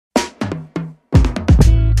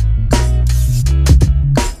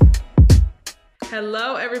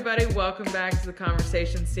Hello, everybody. Welcome back to the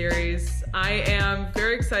conversation series. I am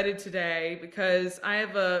very excited today because I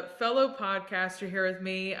have a fellow podcaster here with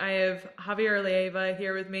me. I have Javier Leiva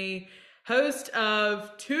here with me, host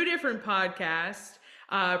of two different podcasts,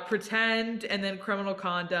 Pretend and then Criminal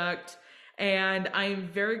Conduct. And I'm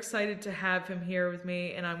very excited to have him here with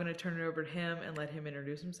me, and I'm going to turn it over to him and let him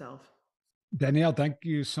introduce himself. Danielle, thank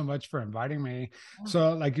you so much for inviting me.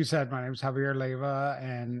 So, like you said, my name is Javier Leiva,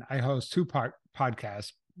 and I host two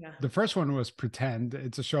podcasts. Yeah. The first one was Pretend.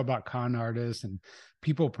 It's a show about con artists and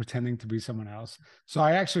people pretending to be someone else. So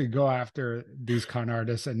I actually go after these con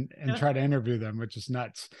artists and try to interview them, which is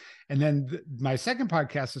nuts. And then my second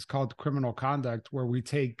podcast is called Criminal Conduct, where we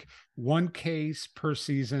take one case per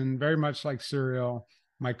season, very much like Serial.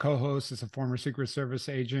 My co-host is a former Secret Service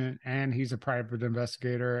agent, and he's a private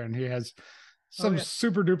investigator, and he has some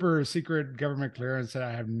super duper secret government clearance that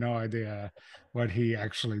I have no idea what he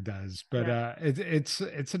actually does. But it's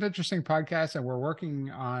an interesting podcast, and we're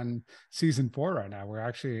working on season 4 right now.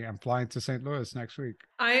 I'm flying to St. Louis next week.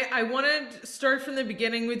 I want to start from the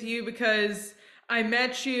beginning with you because I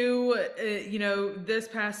met you, this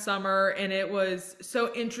past summer, and it was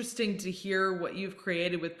so interesting to hear what you've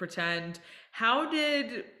created with Pretend. How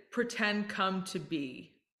did Pretend come to be?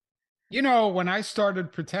 You know, when I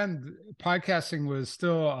started Pretend, podcasting was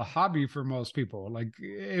still a hobby for most people. Like,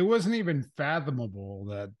 it wasn't even fathomable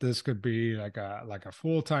that this could be like a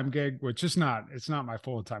full-time gig, which is not. It's not my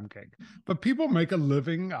full-time gig. But people make a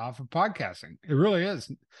living off of podcasting. It really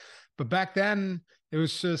is. But back then, it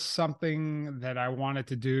was just something that I wanted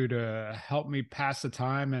to do to help me pass the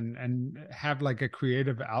time and have like a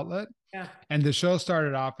creative outlet. Yeah. And the show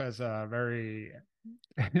started off as a very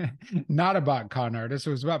not about con artists.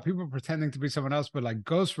 It was about people pretending to be someone else, but like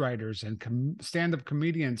ghostwriters and stand-up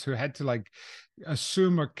comedians who had to like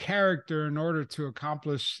assume a character in order to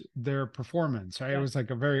accomplish their performance. Right? Yeah. It was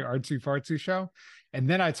like a very artsy fartsy show. And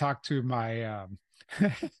then I talked to my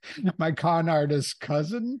my con artist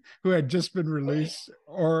cousin who had just been released,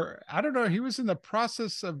 or I don't know, he was in the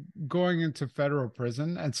process of going into federal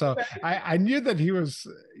prison. And so I knew that he was,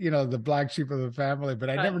 the black sheep of the family, but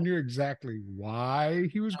I never knew exactly why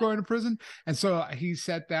he was going to prison. And so he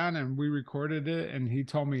sat down and we recorded it, and he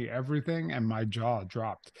told me everything, and my jaw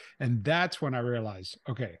dropped. And that's when I realized,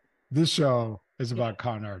 okay, this show is about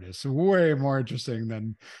con artists. Way more interesting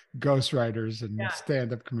than ghostwriters and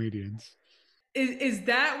stand-up comedians. Is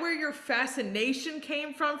that where your fascination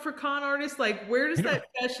came from for con artists? Like, where does that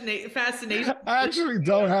fascination? I actually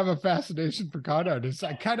don't have a fascination for con artists.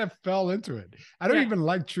 I kind of fell into it. I don't even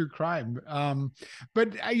like true crime.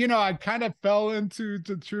 But I kind of fell into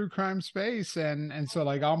the true crime space. And so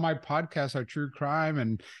like all my podcasts are true crime,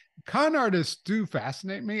 and con artists do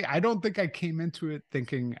fascinate me. I don't think I came into it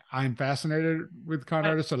thinking I'm fascinated with con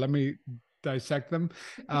artists, so let me dissect them.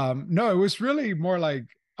 No, it was really more like,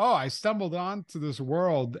 oh, I stumbled onto this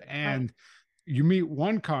world, and you meet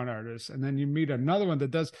one con artist, and then you meet another one that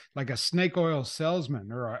does like a snake oil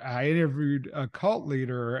salesman, or I interviewed a cult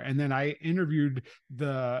leader, and then I interviewed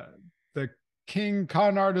the king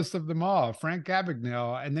con artist of them all, Frank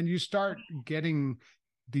Abagnale. And then you start getting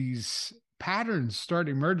these patterns start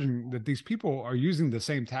emerging that these people are using the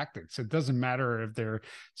same tactics. It doesn't matter if they're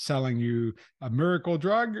selling you a miracle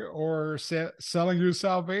drug or selling you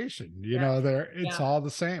salvation. It's all the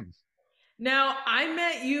same. Now, I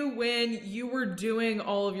met you when you were doing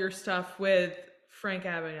all of your stuff with Frank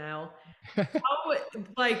Abagnale.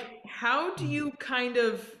 How do you kind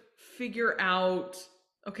of figure out,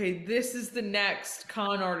 okay, this is the next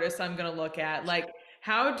con artist I'm going to look at? Like,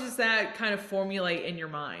 how does that kind of formulate in your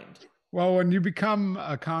mind? Well, when you become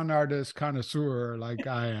a con artist connoisseur like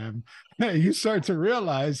I am, you start to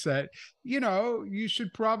realize that, you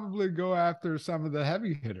should probably go after some of the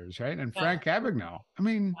heavy hitters, right? And Frank Abagnale, I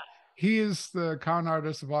mean, he is the con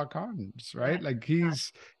artist of all cons, right? Like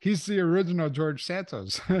he's the original George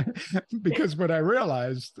Santos. Because what I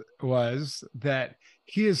realized was that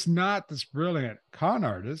he is not this brilliant con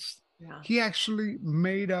artist. Yeah. He actually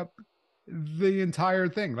made up the entire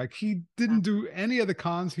thing. Like, he didn't do any of the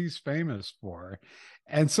cons he's famous for.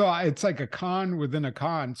 And so it's like a con within a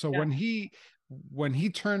con. So when he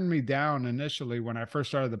turned me down initially, when I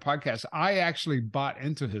first started the podcast, I actually bought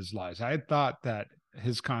into his lies. I thought that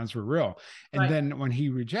his cons were real. And then when he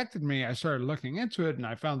rejected me, I started looking into it, and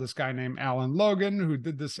I found this guy named Alan Logan who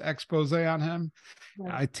did this expose on him.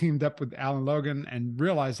 I teamed up with Alan Logan and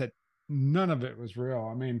realized that none of it was real.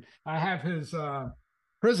 I mean, I have his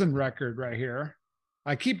prison record right here.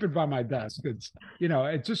 I keep it by my desk. It's,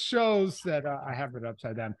 it just shows that I have it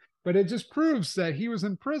upside down, but it just proves that he was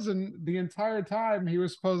in prison the entire time. He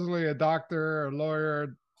was supposedly a doctor, a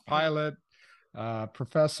lawyer, pilot,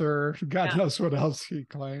 professor. God Yeah. knows what else he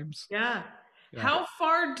claims. Yeah. Yeah. How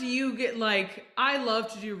far do you get? Like, I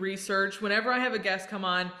love to do research. Whenever I have a guest come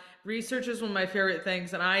on, research is one of my favorite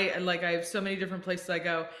things. And I have so many different places I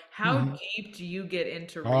go. How Mhm. deep do you get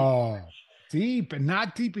into research? Oh, deep and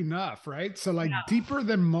not deep enough, right? So, like, deeper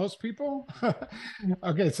than most people.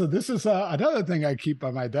 Okay, so this is another thing I keep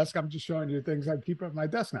on my desk. I'm just showing you things I keep on my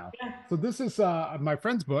desk now. Yeah. So this is my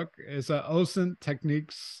friend's book. Is OSINT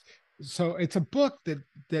Techniques. So it's a book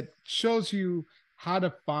that shows you how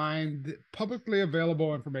to find publicly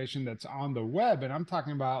available information that's on the web, and I'm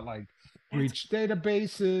talking about like That's breach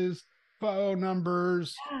databases, phone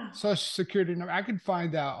numbers, yeah. social security number. I could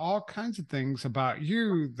find out all kinds of things about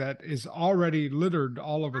you that is already littered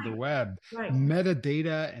all over the Right. web. Right.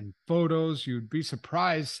 Metadata and photos. You'd be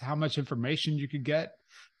surprised how much information you could get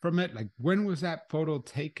from it. Like, when was that photo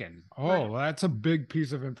taken? Right. Oh, that's a big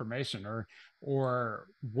piece of information. Or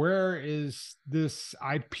where is this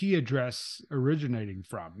IP address originating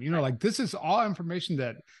from? Like, this is all information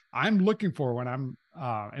that I'm looking for when I'm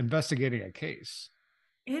investigating a case.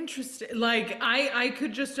 Interesting. Like, I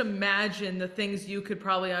could just imagine the things you could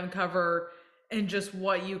probably uncover and just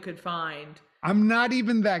what you could find. I'm not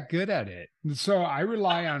even that good at it. So I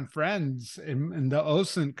rely on friends in the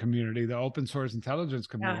OSINT community, the open source intelligence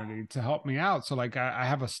Yeah. community, to help me out. So, like, I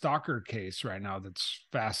have a stalker case right now that's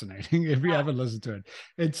fascinating. If you Yeah. haven't listened to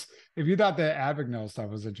it, if you thought the Abagnale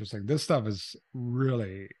stuff was interesting, this stuff is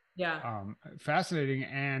really Yeah. fascinating.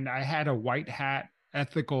 And I had a white hat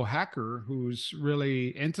ethical hacker who's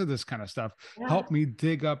really into this kind of stuff Yeah. help me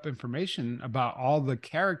dig up information about all the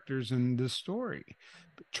characters in this story,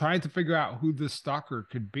 trying to figure out who this stalker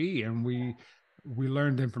could be. And we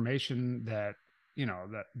learned information that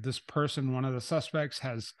that this person, one of the suspects,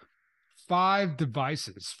 has five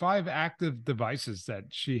active devices that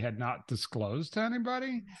she had not disclosed to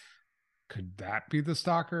anybody. Could that be the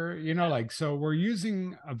stalker? Like, so we're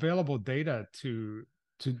using available data to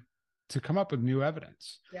to come up with new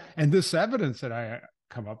evidence. Yeah. And this evidence that I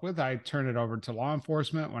come up with, I turn it over to law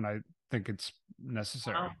enforcement when I think it's Wow.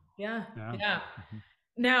 necessary. Yeah. Yeah. Yeah. Mhm.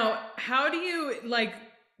 Now, how do you like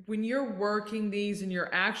when you're working these and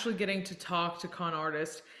you're actually getting to talk to con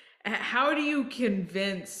artists? How do you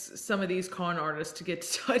convince some of these con artists to get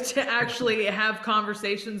to actually have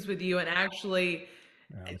conversations with you and actually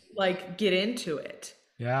Yeah. like get into it?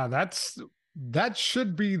 Yeah, that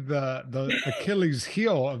should be the Achilles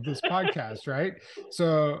heel of this podcast, right?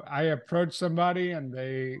 So I approach somebody and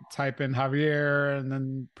they type in Javier and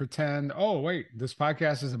then pretend, oh wait, this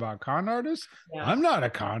podcast is about con artists. Yeah. I'm not a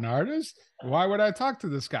con artist. Why would I talk to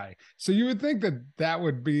this guy? So you would think that that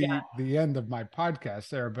would Yeah. be the end of my podcast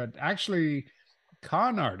there, but actually,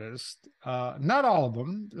 con artists, not all of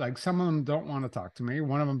them, like some of them don't want to talk to me.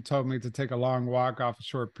 One of them told me to take a long walk off a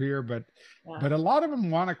short pier, Yeah. but a lot of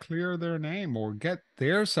them want to clear their name or get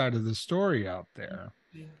their side of the story out there.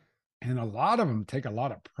 And a lot of them take a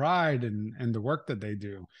lot of pride in the work that they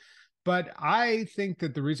do. But I think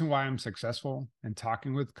that the reason why I'm successful in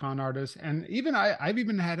talking with con artists, and even I've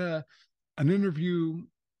even had an interview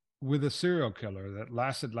with a serial killer that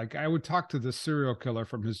lasted, like, I would talk to this serial killer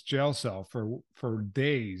from his jail cell for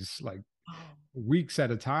days, like Oh, weeks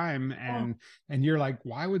at a time. yeah. And you're like,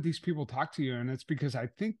 why would these people talk to you? And it's because I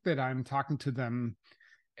think that I'm talking to them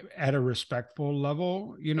at a respectful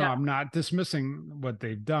level. Yeah. I'm not dismissing what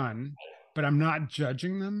they've done, but I'm not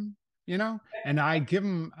judging them, and I give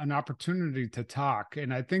them an opportunity to talk.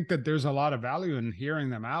 And I think that there's a lot of value in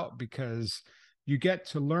hearing them out because you get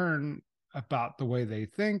to learn about the way they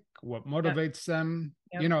think, what Yeah. motivates them,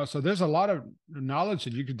 Yep. so there's a lot of knowledge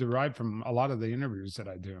that you could derive from a lot of the interviews that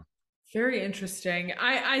I do. Very interesting.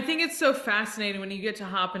 I think it's so fascinating when you get to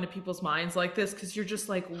hop into people's minds like this because you're just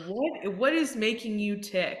like, what is making you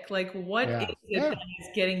tick? Like, what is Yeah. it Yeah. that is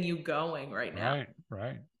getting you going right now? Right.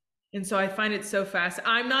 Right. And so I find it so fast.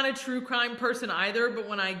 I'm not a true crime person either, but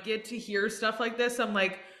when I get to hear stuff like this, I'm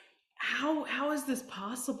like, how is this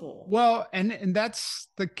possible? Well, and that's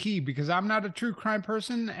the key, because I'm not a true crime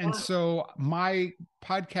person, and Yeah. so my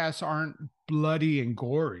podcasts aren't bloody and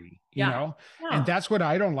gory, Yeah. and Yeah. that's what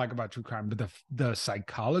I don't like about true crime. But the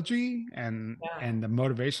psychology Yeah. and the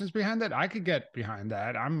motivations behind it, I could get behind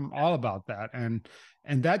that. I'm all about that, and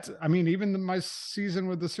that's, I mean, even my season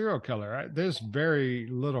with the serial killer, there's very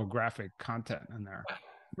little graphic content in there.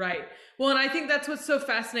 Right. Well, and I think that's what's so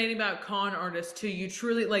fascinating about con artists too. You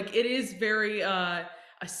truly like it is very a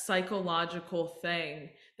psychological thing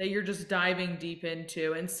that you're just diving deep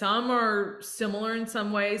into. And some are similar in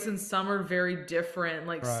some ways and some are very different.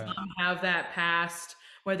 Like some Right. have that past,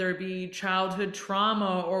 whether it be childhood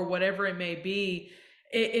trauma or whatever it may be.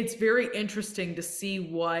 It's very interesting to see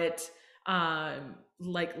what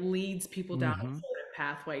like leads people down a Hmm. certain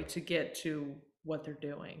pathway to get to what they're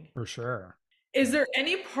doing. For sure. Is there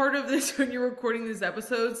any part of this when you're recording these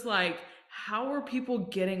episodes, like how are people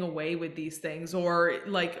getting away with these things, or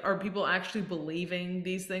like are people actually believing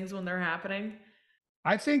these things when they're happening?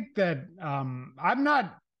 I think that I'm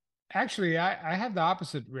not actually. I have the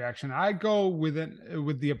opposite reaction. I go with it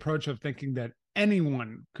with the approach of thinking that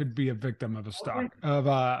anyone could be a victim of a Okay. stock of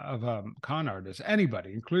a con artist.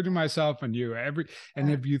 Anybody, including myself and you. And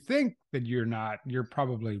if you think that you're not, you're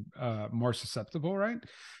probably more susceptible, right?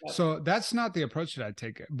 Yep. So that's not the approach that I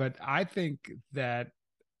take. But I think that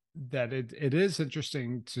it is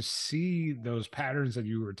interesting to see those patterns that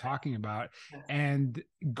you were talking about and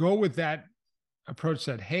go with that approach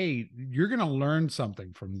that, hey, you're going to learn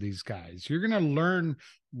something from these guys. You're going to learn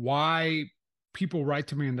why people write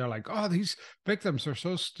to me and they're like, oh, these victims are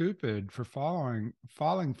so stupid for falling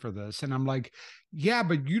for this. And I'm like, yeah,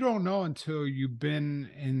 but you don't know until you've been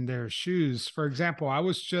in their shoes. For example, I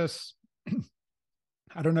was just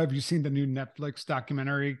I don't know if you've seen the new Netflix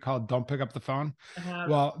documentary called Don't Pick Up the Phone. I have.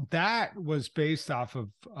 Well, that was based off of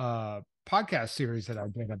a podcast series that I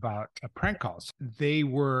did about prank calls. They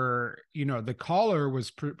were, the caller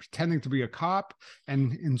was pretending to be a cop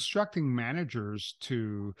and instructing managers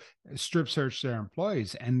to strip search their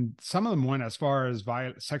employees. And some of them went as far as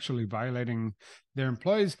sexually violating their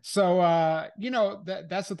employees. So,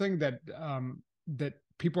 that's the thing that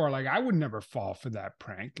people are like, I would never fall for that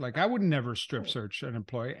prank. Like, I would never strip search an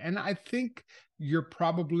employee. And I think you're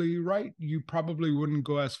probably right. You probably wouldn't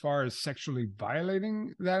go as far as sexually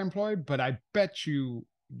violating that employee, but I bet you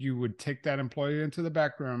would take that employee into the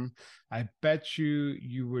back room. I bet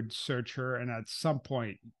you would search her, and at some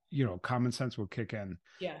point, common sense will kick in.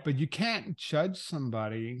 Yeah. But you can't judge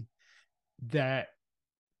somebody that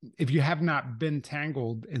if you have not been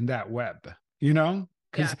tangled in that web, Yeah.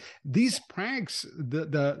 because these pranks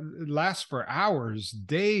the last for hours,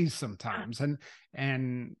 days sometimes,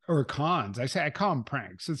 and or cons. I call them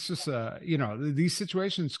pranks. It's just these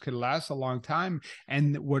situations could last a long time.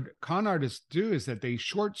 And what con artists do is that they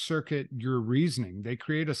short circuit your reasoning. They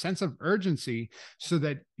create a sense of urgency so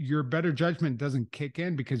that your better judgment doesn't kick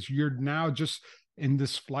in because you're now just in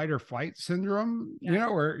this flight or fight syndrome, Yeah.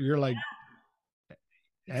 where you're like,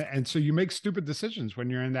 and so you make stupid decisions when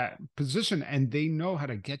you're in that position, and they know how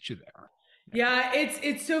to get you there. Yeah,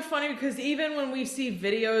 it's so funny because even when we see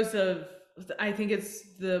videos of, I think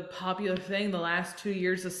it's the popular thing the last 2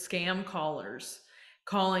 years of scam callers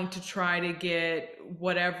calling to try to get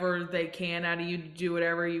whatever they can out of you to do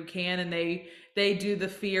whatever you can, and they do the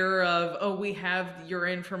fear of, oh, we have your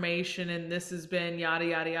information and this has been yada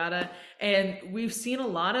yada yada, and we've seen a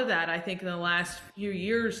lot of that I think in the last few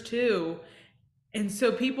years too. And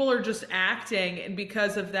so people are just acting, and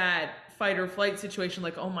because of that fight or flight situation,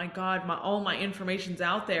 like, oh my God, all my information's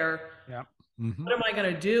out there. Yeah. Mm-hmm. What am I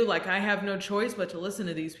going to do? Like, I have no choice but to listen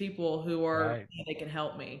to these people who are, Right. they can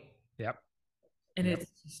help me. Yep. And Yep.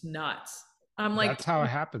 it's just nuts. I'm like, That's how it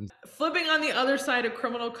happens. flipping on the other side of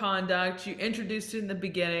criminal conduct, you introduced it in the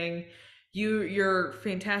beginning. Your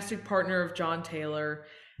fantastic partner of John Taylor.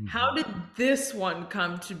 How Mm-hmm. did this one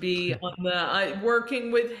come to be on the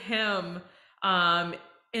working with him, um,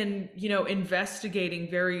 and investigating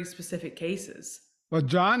very specific cases? Well,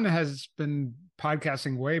 John has been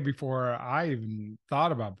podcasting way before I even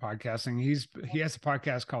thought about podcasting. He has a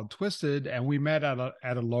podcast called Twisted, and we met at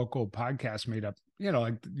a local podcast meetup.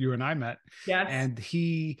 Like you and I met, Yes. and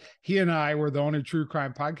he and I were the only true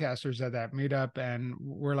crime podcasters at that meetup, and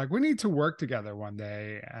we're like, we need to work together one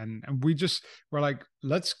day, and we're like,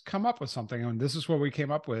 let's come up with something, and this is what we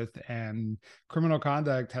came up with. And criminal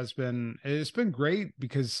conduct it's been great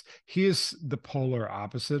because he is the polar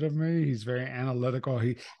opposite of me. He's very analytical.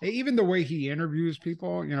 Even the way he interviews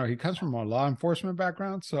people, he comes from a law enforcement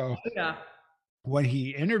background. So Yeah. when he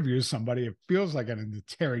interviews somebody, it feels like an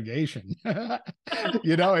interrogation.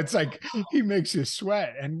 It's like he makes you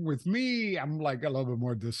sweat. And with me, I'm like a little bit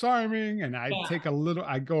more disarming, and I Yeah. take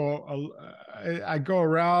I go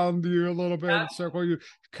around you a little Yeah. bit, circle you,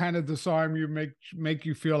 kind of disarm you, make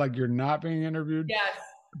you feel like you're not being interviewed. Yes.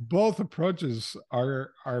 Both approaches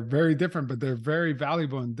are very different, but they're very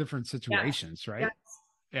valuable in different Yes. situations, right? Yes.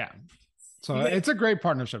 Yeah. So You got, it's a great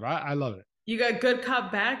partnership. I love it. you got good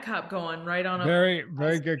cop, bad cop going right on a. Very,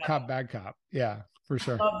 very good cop, bad cop. Yeah, for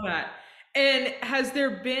sure. Love that. And has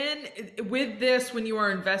there been, with this, when you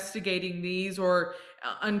are investigating these or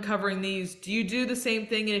uncovering these, do you do the same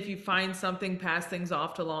thing? And if you find something, pass things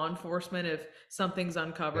off to law enforcement if something's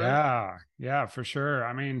uncovered? Yeah, yeah, for sure.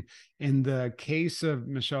 I mean, in the case of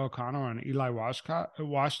Michelle O'Connell and Eli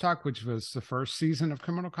Washtalk, which was the first season of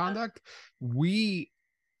Criminal Conduct, we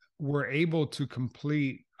were able to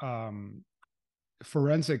complete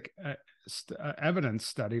forensic evidence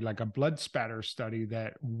study, like a blood spatter study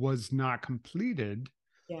that was not completed.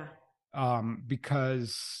 Yeah.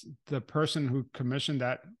 Because the person who commissioned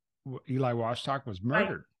that Eli Washtalk was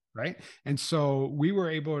murdered. Right. And so we were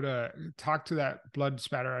able to talk to that blood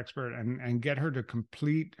spatter expert and get her to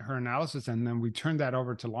complete her analysis. And then we turned that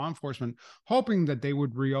over to law enforcement, hoping that they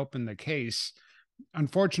would reopen the case.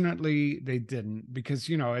 Unfortunately, they didn't, because,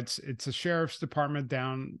 you know, it's a sheriff's department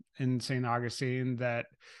down in St. Augustine that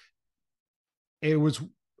it was,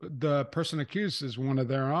 the person accused is one of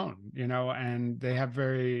their own, you know, and they have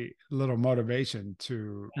very little motivation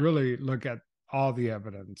to really look at all the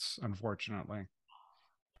evidence, unfortunately.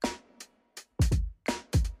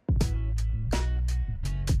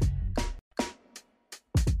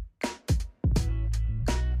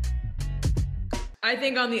 I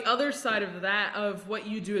think on the other side of that, of what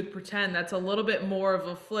you do with Pretend, that's a little bit more of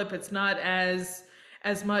a flip. It's not as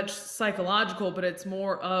much psychological, but it's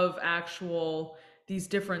more of actual these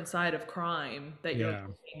different side of crime that you're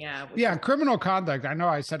looking at. Yeah, Criminal Conduct. I know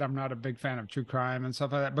I said I'm not a big fan of true crime and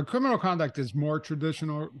stuff like that, but Criminal Conduct is more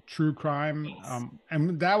traditional true crime. Yes.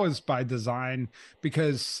 And that was by design,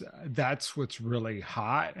 because that's what's really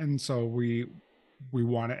hot. And so we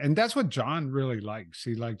want it. And that's what John really likes.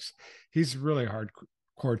 He's really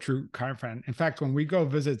hardcore true crime fan. In fact, when we go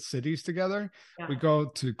visit cities together, we go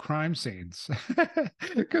to crime scenes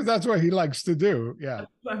because that's what he likes to do. Yeah.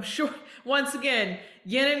 I'm sure, once again,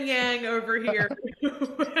 yin and yang over here.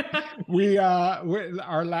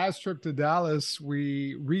 Our last trip to Dallas,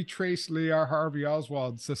 we retraced Lee Harvey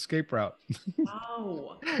Oswald's escape route.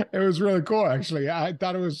 Oh. It was really cool, actually. I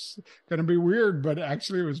thought it was going to be weird, but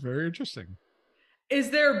actually it was very interesting. Is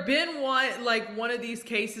there been one of these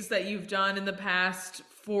cases that you've done in the past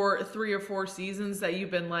 3 or 4 seasons that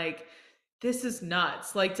you've been like, this is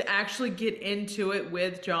nuts, like to actually get into it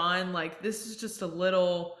with John, like this is just a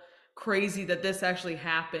little crazy that this actually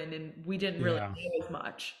happened and we didn't really know as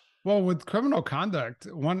much? Well, with Criminal Conduct,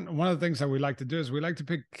 one of the things that we like to do is we like to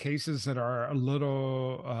pick cases that are a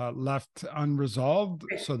little left unresolved,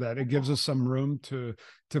 so that it gives us some room to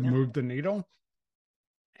move the needle.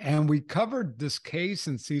 And we covered this case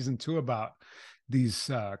in season 2 about these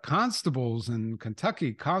constables in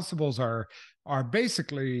Kentucky. Constables are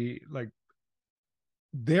basically like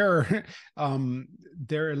they're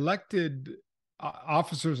elected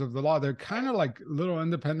officers of the law. They're kind of like little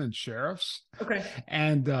independent sheriffs. Okay.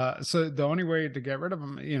 And so the only way to get rid of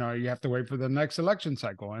them, you know, you have to wait for the next election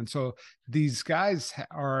cycle. And so these guys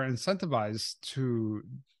are incentivized to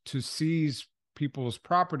seize people's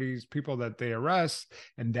properties, people that they arrest,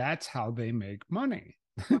 and that's how they make money.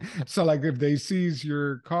 So like if they seize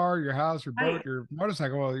your car, your house, your boat, your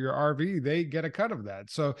motorcycle, your RV, they get a cut of that.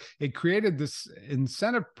 So it created this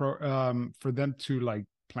incentive for them to like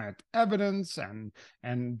plant evidence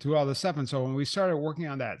and do all this stuff. And so when we started working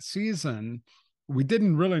on that season, we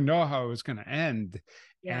didn't really know how it was going to end.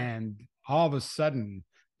 And all of a sudden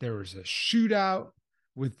there was a shootout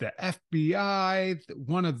with the FBI.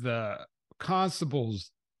 One of the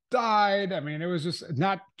constables died. I mean, it was just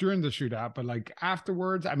not during the shootout, but like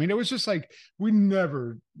afterwards. I mean, it was just like we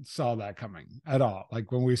never saw that coming at all,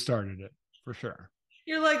 like when we started it, for sure.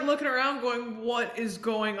 You're like looking around going, what is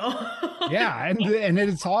going on? Yeah, and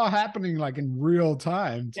it's all happening like in real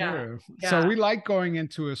time too. So we like going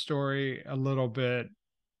into a story a little bit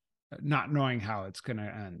not knowing how it's going to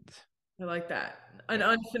end. I like that. An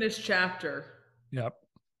unfinished chapter. Yep.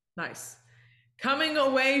 Nice. Coming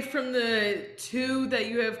away from the 2 that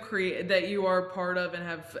you have created, that you are part of and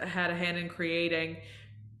have had a hand in creating,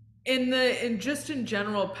 in just in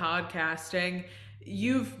general podcasting,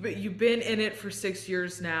 you've been in it for 6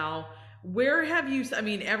 years now. Where have you, I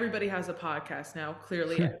mean, everybody has a podcast now,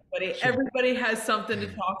 clearly. Everybody has something to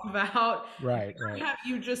talk about. Right. Where have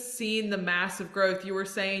you just seen the massive growth? You were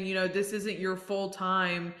saying, you know, this isn't your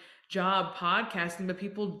full-time job podcasting, but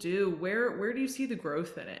people do. Where do you see the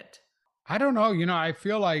growth in it? I don't know. You know, I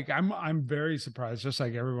feel like I'm very surprised, just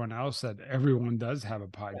like everyone else, that everyone does have a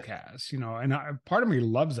podcast, you know, and part of me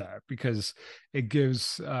loves that because it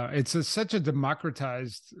gives, it's such a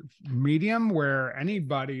democratized medium where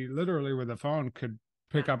anybody literally with a phone could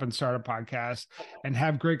pick up and start a podcast and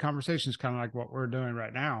have great conversations, kind of like what we're doing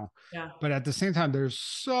right now. Yeah. But at the same time, there's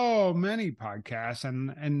so many podcasts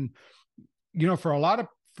and, you know,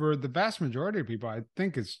 for the vast majority of people, I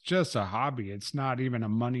think it's just a hobby. It's not even a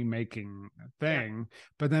money-making thing. Yeah.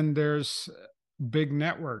 But then there's big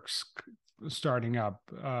networks starting up,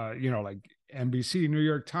 you know, like NBC, New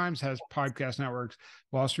York Times has podcast networks,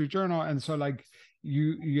 Wall Street Journal. And so like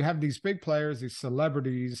you have these big players, these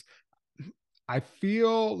celebrities. I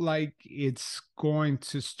feel like it's going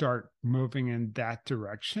to start moving in that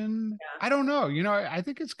direction. Yeah. I don't know. I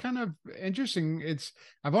think it's kind of interesting.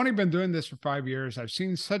 I've only been doing this for 5 years. I've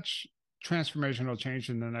seen such transformational change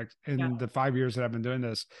Yeah. in the 5 years that I've been doing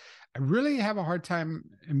this. I really have a hard time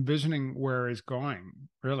envisioning where it's going,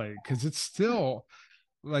 really, because it's still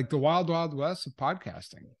like the wild, wild west of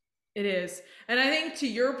podcasting. It is. And I think to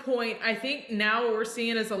your point, I think now what we're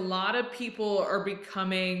seeing is a lot of people are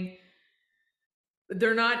becoming,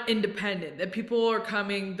 they're not independent, that people are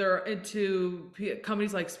coming, they're into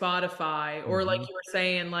companies like Spotify, or like Hmm. you were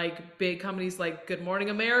saying, like big companies like Good Morning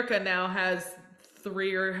America now has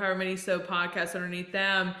three or however many so podcasts underneath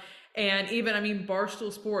them. And even, I mean,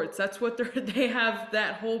 Barstool Sports, that's what they have,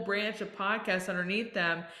 that whole branch of podcasts underneath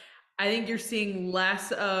them. I think you're seeing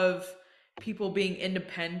less of people being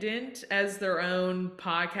independent as their own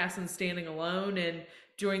podcast and standing alone and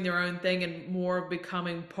doing their own thing, and more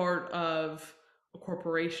becoming part of a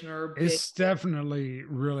corporation or a big. It's definitely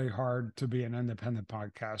really hard to be an independent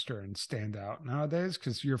podcaster and stand out nowadays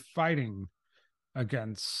because you're fighting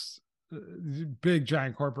against big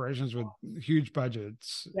giant corporations with huge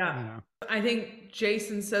budgets, Yeah. I think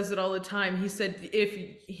Jason says it all the time. He said,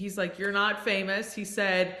 if he's like, you're not famous, he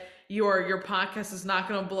said, your podcast is not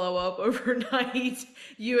going to blow up overnight.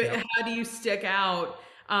 Yep. How do you stick out?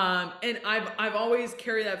 And I've always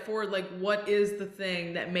carried that forward. Like, what is the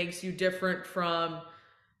thing that makes you different from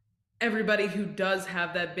everybody who does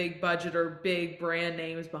have that big budget or big brand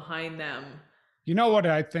names behind them? You know what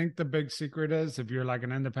I think the big secret is? If you're like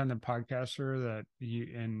an independent podcaster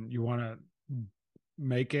you want to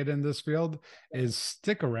make it in this field, is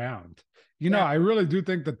stick around. Yeah. I really do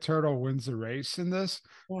think the turtle wins the race in this.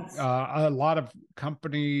 Yes. A lot of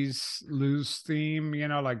companies lose steam,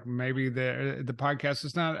 like maybe the podcast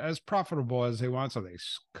is not as profitable as they want, so they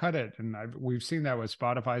cut it. And we've seen that with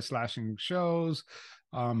Spotify slashing shows.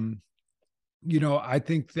 I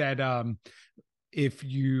think that if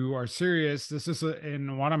you are serious,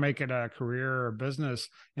 and want to make it a career or business,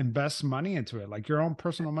 invest money into it, like your own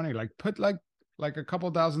personal money, like put like a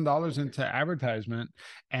couple $1,000s into advertisement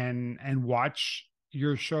and watch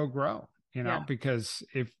your show grow, Yeah. because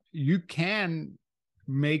if you can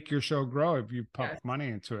make your show grow if you pump Yes. money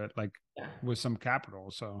into it, like Yeah. with some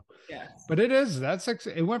capital. So, Yes. but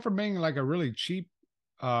it went from being like a really cheap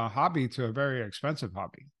hobby to a very expensive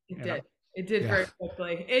hobby, It did. It did Yeah. very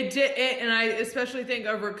quickly. It did it, and I especially think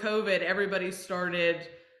over COVID, everybody started,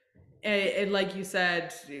 and like you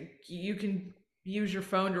said, you can use your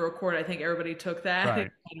phone to record. I think everybody took that and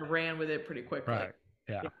Right. kind of ran with it pretty quickly. Right.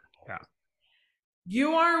 Yeah. Yeah.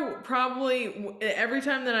 You are probably, every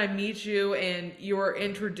time that I meet you and you are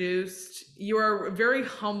introduced, you are very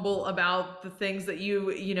humble about the things that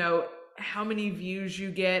how many views you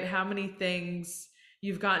get, how many things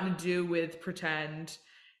you've gotten to do with Pretend.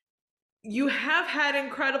 You have had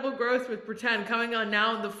incredible growth with Pretend. Coming on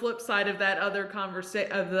now on the flip side of that other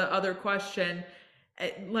conversation, of the other question,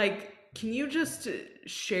 like, can you just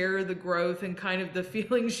share the growth and kind of the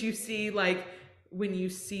feelings you see, like when you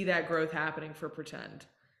see that growth happening for Pretend?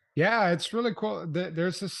 Yeah, it's really cool.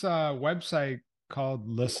 There's this website called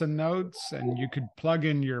Listen Notes, and you could plug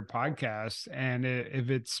in your podcast, and if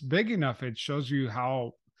it's big enough, it shows you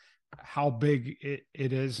how big it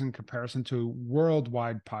is in comparison to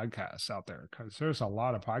worldwide podcasts out there, because there's a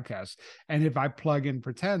lot of podcasts. And if I plug in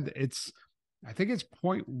Pretend, I think it's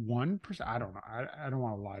 0.1%. I don't know. I don't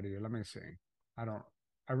want to lie to you. Let me see.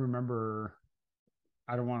 I remember,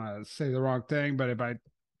 I don't want to say the wrong thing, but if I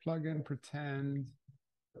plug in Pretend,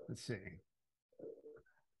 let's see.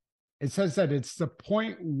 It says that it's the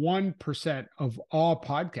 0.1% of all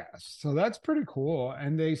podcasts. So that's pretty cool.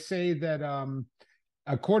 And they say that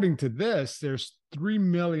according to this, there's 3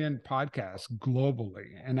 million podcasts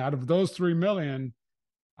globally. And out of those 3 million,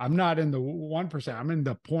 I'm not in the 1%. I'm in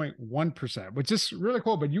the 0.1%, which is really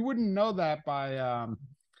cool. But you wouldn't know that by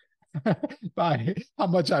how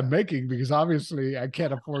much I'm making, because obviously I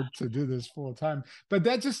can't afford to do this full time. But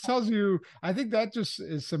that just tells you, I think that just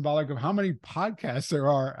is symbolic of how many podcasts there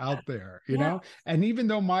are out there, Yeah. And even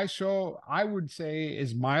though my show, I would say,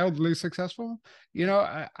 is mildly successful,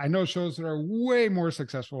 I know shows that are way more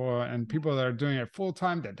successful and people that are doing it full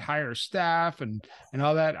time, that hire staff and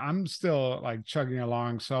all that. I'm still like chugging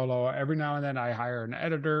along solo. Every now and then I hire an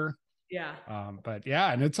editor. Yeah. But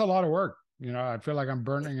yeah, and it's a lot of work. I feel like I'm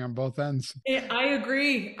burning on both ends. I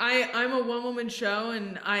agree. I'm a one woman show,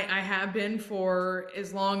 and I have been for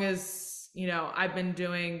as long as I've been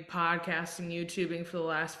doing podcasting, YouTubing for the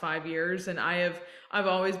last 5 years, and I've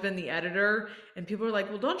always been the editor. And people are like,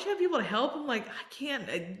 "Well, don't you have people to help?" I'm like, "I can't.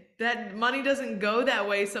 That money doesn't go that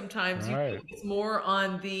way sometimes. Right. It's more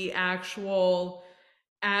on the actual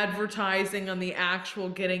advertising, on the actual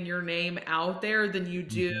getting your name out there than you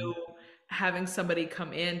do Hmm. having somebody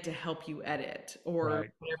come in to help you edit or Right.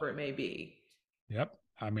 whatever it may be." Yep.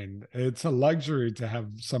 I mean, it's a luxury to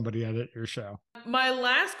have somebody edit your show. My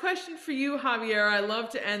last question for you, Javier, I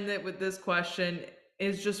love to end it with this question,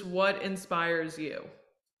 is just what inspires you?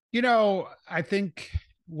 I think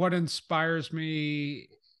what inspires me,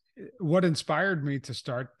 what inspired me to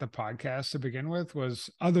start the podcast to begin with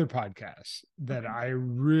was other podcasts that Okay. I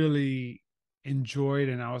really enjoyed.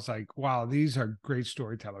 And I was like, wow, these are great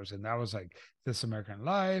storytellers. And that was like This American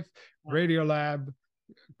Life, Yeah. Radio Lab,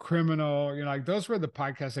 Criminal, like those were the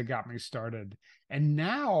podcasts that got me started. And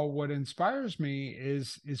now what inspires me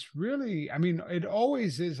is really, I mean, it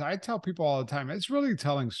always is. I tell people all the time, it's really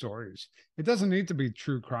telling stories. It doesn't need to be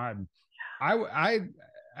true crime. I I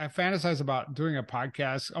I fantasize about doing a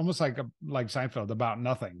podcast almost like Seinfeld about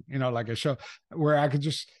nothing, like a show where I could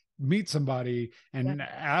just meet somebody Yeah. and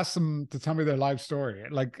ask them to tell me their life story.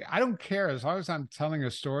 Like I don't care as long as I'm telling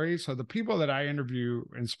a story. So the people that I interview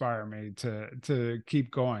inspire me to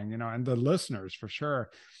keep going, and the listeners for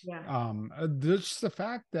sure. Yeah. Just the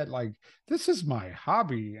fact that like this is my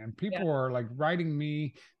hobby and Yeah. people are like writing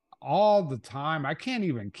me all the time. I can't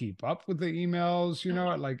even keep up with the emails,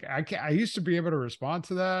 like I used to be able to respond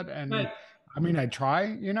to that. And But I mean, I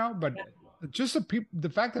try, but yeah. just the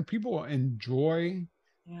fact that people enjoy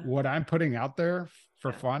Yeah. what I'm putting out there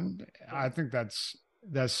for Yeah. fun, Yeah. I think that's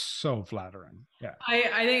so flattering. Yeah.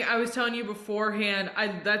 I think I was telling you beforehand,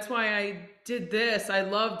 that's why I did this. I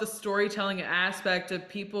love the storytelling aspect of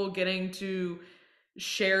people getting to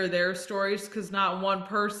share their stories, because not one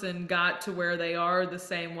person got to where they are the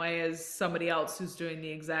same way as somebody else who's doing the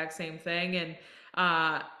exact same thing. And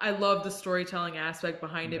I love the storytelling aspect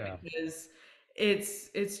behind it, Yeah. because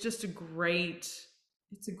it's just a great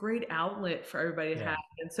outlet for everybody to Yeah. have.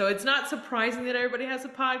 And so it's not surprising that everybody has a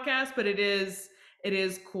podcast, but it is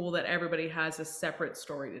cool that everybody has a separate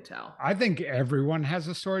story to tell. I think everyone has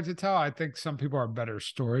a story to tell. I think some people are better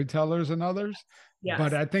storytellers than others,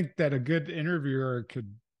 but Yes. I think that a good interviewer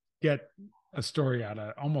could get a story out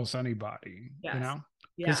of almost anybody, Yes.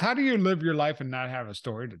 Because Yeah. how do you live your life and not have a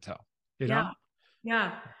story to tell, you Yeah. know?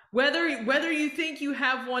 Yeah. Whether you think you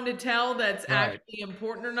have one to tell that's Right. actually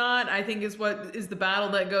important or not, I think is what is the battle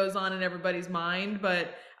that goes on in everybody's mind.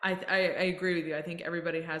 But I agree with you. I think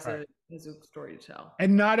everybody has Right. a story to tell.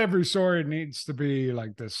 And not every story needs to be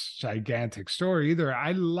like this gigantic story either.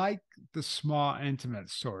 I like the small, intimate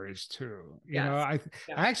stories too. Yes. I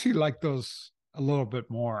Yeah. actually like those a little bit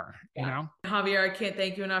more, Yeah. Javier, I can't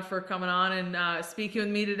thank you enough for coming on and speaking with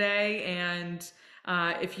me today. And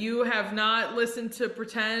if you have not listened to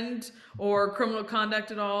Pretend or Criminal Conduct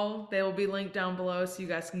at all, they will be linked down below so you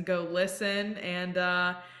guys can go listen. And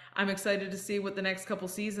I'm excited to see what the next couple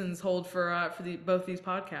seasons hold for both these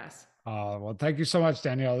podcasts. Well, thank you so much,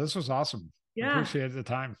 Danielle. This was awesome. Yeah. Appreciate the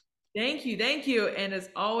time. Thank you. Thank you. And as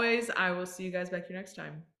always, I will see you guys back here next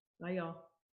time. Bye, y'all.